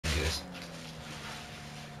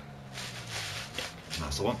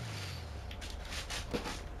That's the one.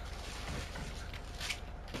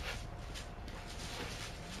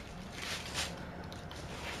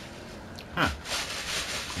 Huh.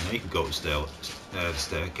 Now you can go up the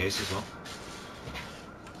staircase as well.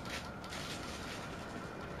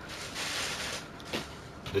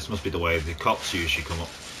 This must be the way the cops usually come up.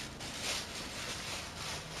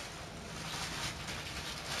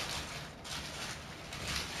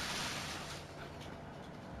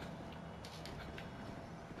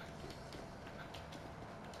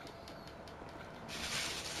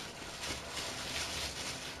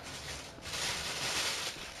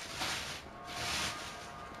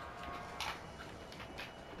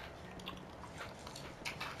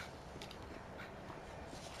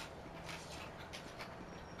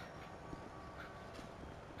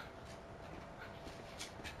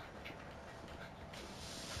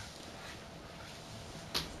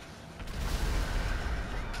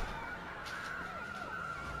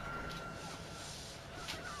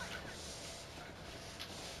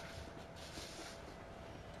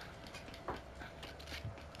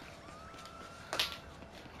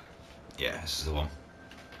 Yeah, this is the one.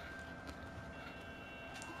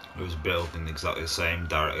 It was built in exactly the same,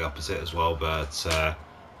 directly opposite as well, but I'm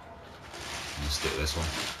gonna stick with this one.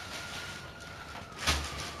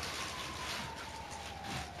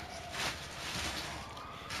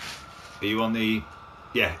 Are you on the...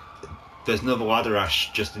 yeah, there's another ladder,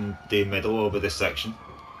 Ash, just in the middle over this section,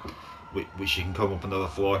 which you can come up another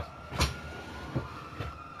floor.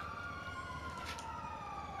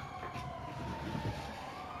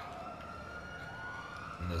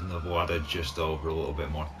 And there's another ladder just over a little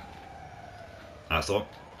bit more. That's the one.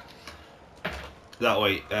 That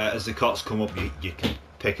way, as the cops come up, you can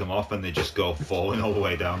pick them off and they just go falling all the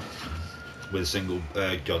way down with a single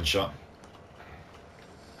gunshot.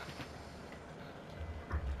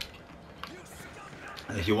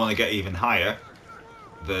 And if you want to get even higher,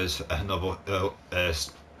 there's another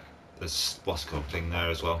there's what's called thing there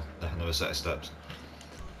as well. Another set of steps.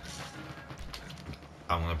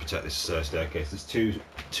 I'm going to protect this staircase. There's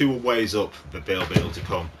two ways up that they'll be able to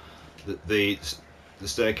come. The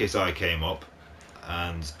staircase I came up,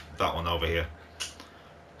 and that one over here.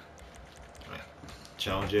 Right.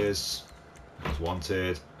 Challenges. Most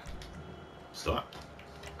wanted. Start.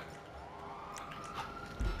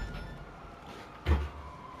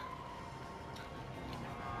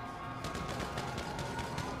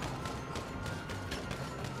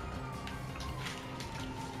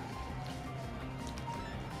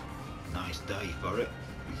 Nice day for it.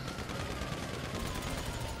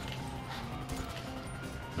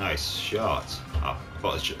 Nice shot. Oh, I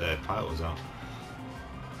thought the pilot was out.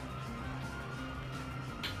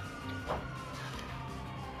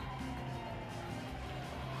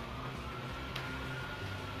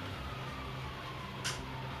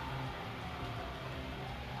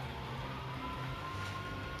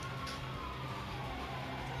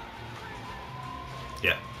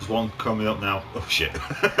 Yeah, there's one coming up now. Oh shit.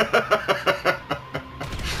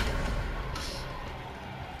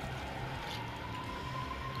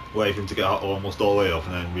 Wait for him to get out almost all the way up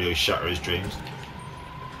and then really shatter his dreams.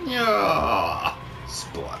 Yeah,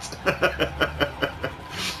 splat.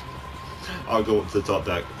 I'll go up to the top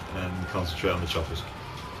deck and concentrate on the choppers.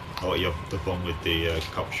 I'll let you have the fun with the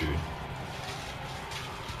cop shooting.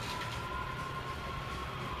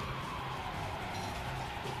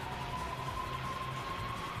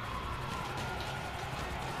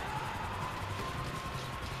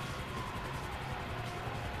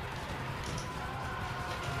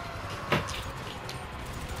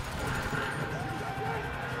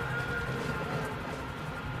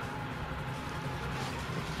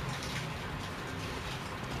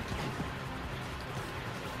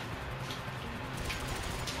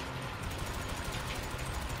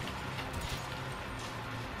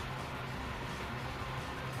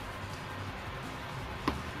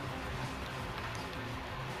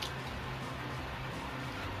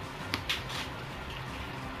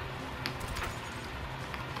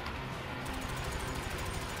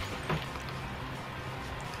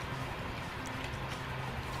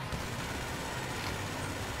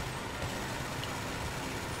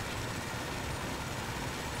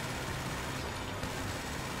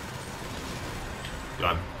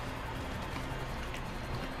 Got him.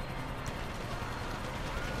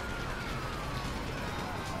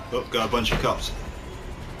 Oh, got a bunch of cops.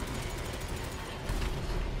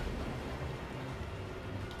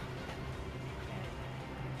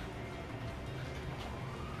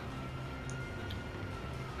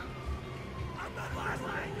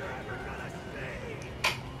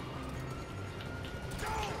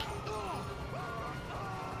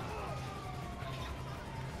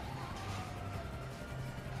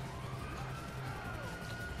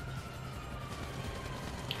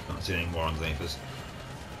 Can't see any more underneath us.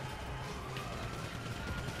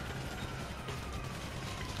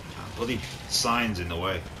 Bloody signs in the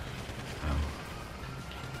way.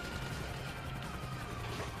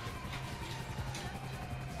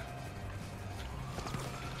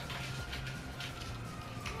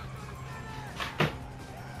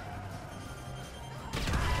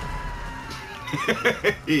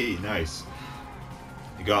 Nice.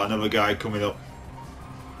 You got another guy coming up.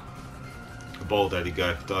 A bald-headed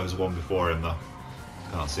guy. There was one before him though.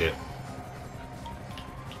 Can't see it.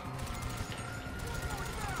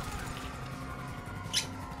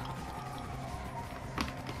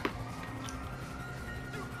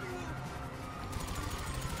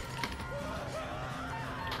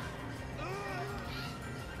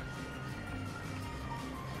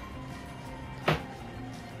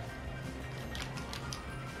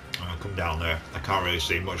 Come down there. I can't really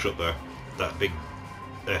see much up there. That big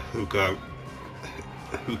Hookah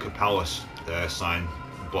Palace sign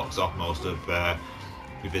blocks off most of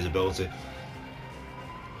your visibility.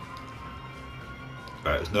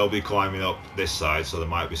 Right, there's nobody climbing up this side, so there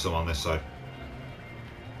might be some on this side.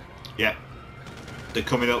 Yeah, they're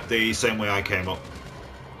coming up the same way I came up.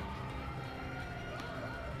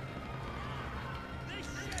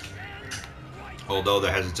 Although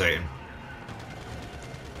they're hesitating.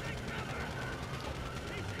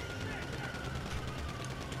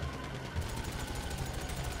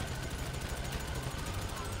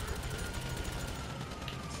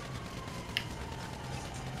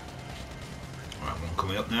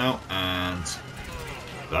 Coming up now, and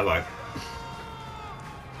bye bye.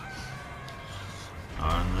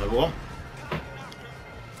 And another one.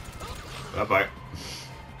 Bye bye.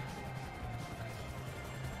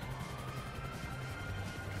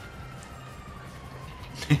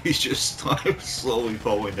 He's just like slowly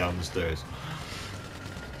falling down the stairs.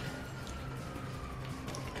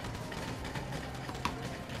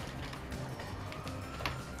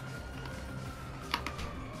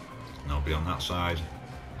 Nobody on that side.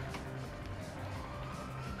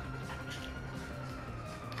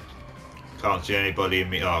 Can't see anybody in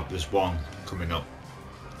me. Oh, there's one coming up.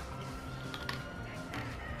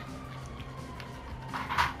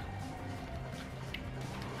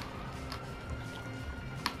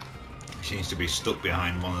 He seems to be stuck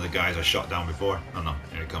behind one of the guys I shot down before. Oh no,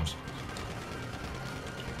 here he comes.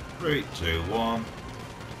 3, 2, 1.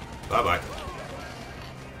 Bye bye.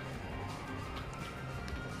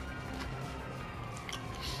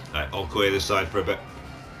 Right, I'll clear this side for a bit.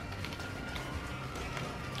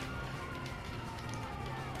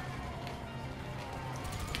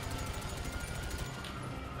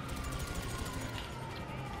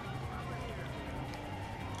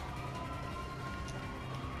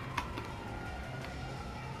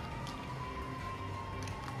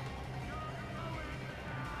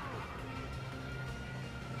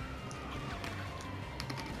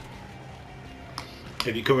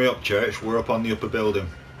 If you're coming up, church, we're up on the upper building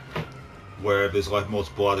where there's like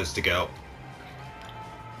multiple ladders to get up.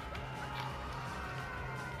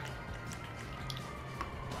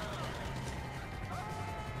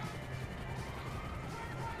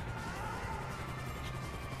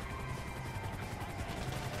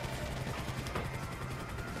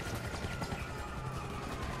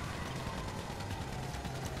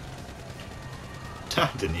 I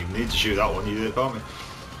didn't even need to shoot that one, you did it for me.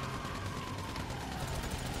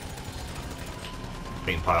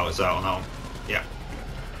 Being pilots out on that one. Yeah.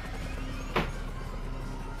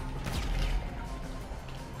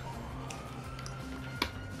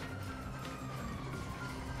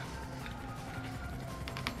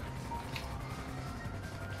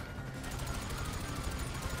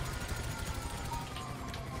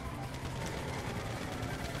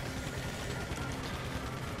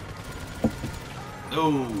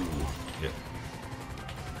 Oh, yeah.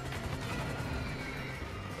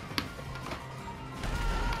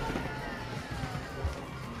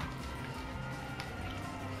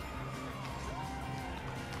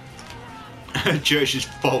 Church is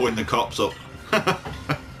following the cops up.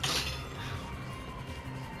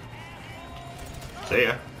 See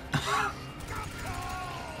ya.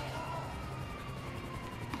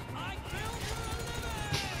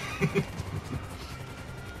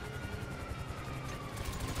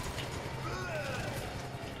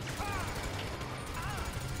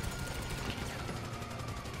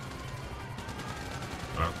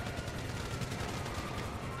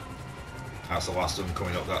 That's the last of them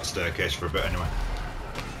coming up that staircase for a bit anyway.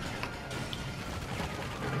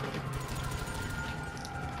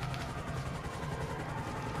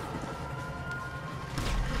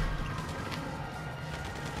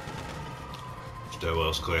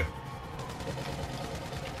 Stairwell's clear.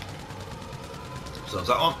 So that's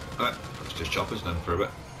that one. Alright, let's just chop us then for a bit.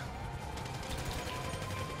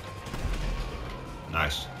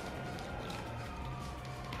 Nice.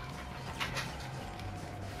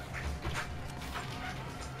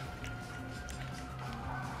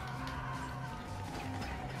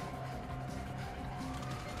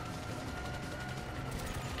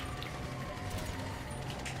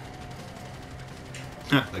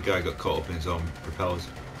 The guy got caught up in his own propellers.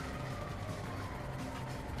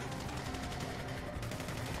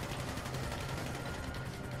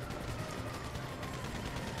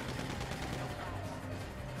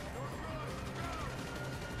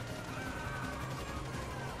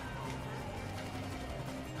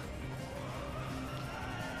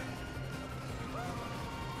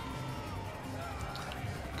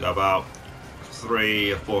 Got about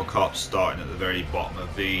 3 or 4 cops starting at the very bottom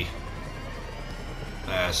of the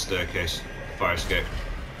staircase, fire escape.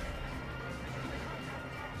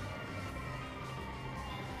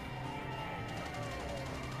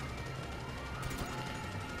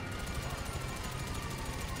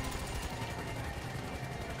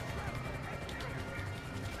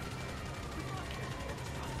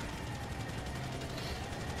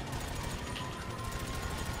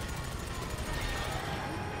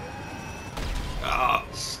 Ah,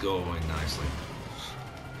 it's going nicely.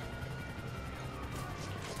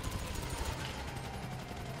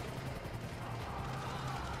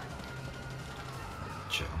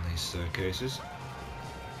 Check on these staircases.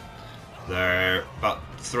 They're about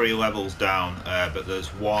 3 levels down, but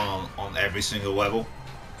there's one on every single level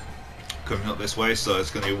coming up this way, so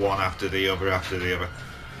it's going to be one after the other after the other.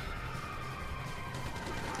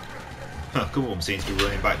 A couple of them seem to be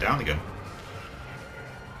running back down again.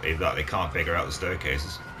 Either that they can't figure out the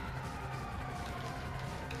staircases.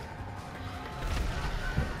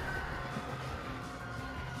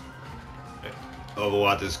 Oh, the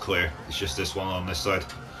ladder's clear. It's just this one on this side.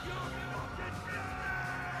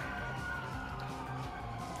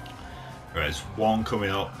 Right, there's one coming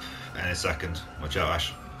up in a second. Watch out,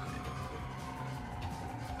 Ash.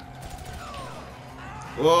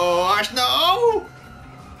 Whoa, Ash, no!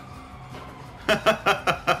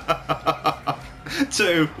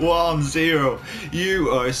 2, 1, 0. You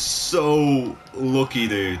are so lucky,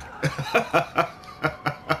 dude.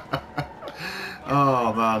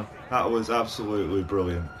 Oh man, that was absolutely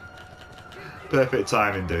brilliant. Perfect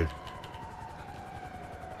timing, dude.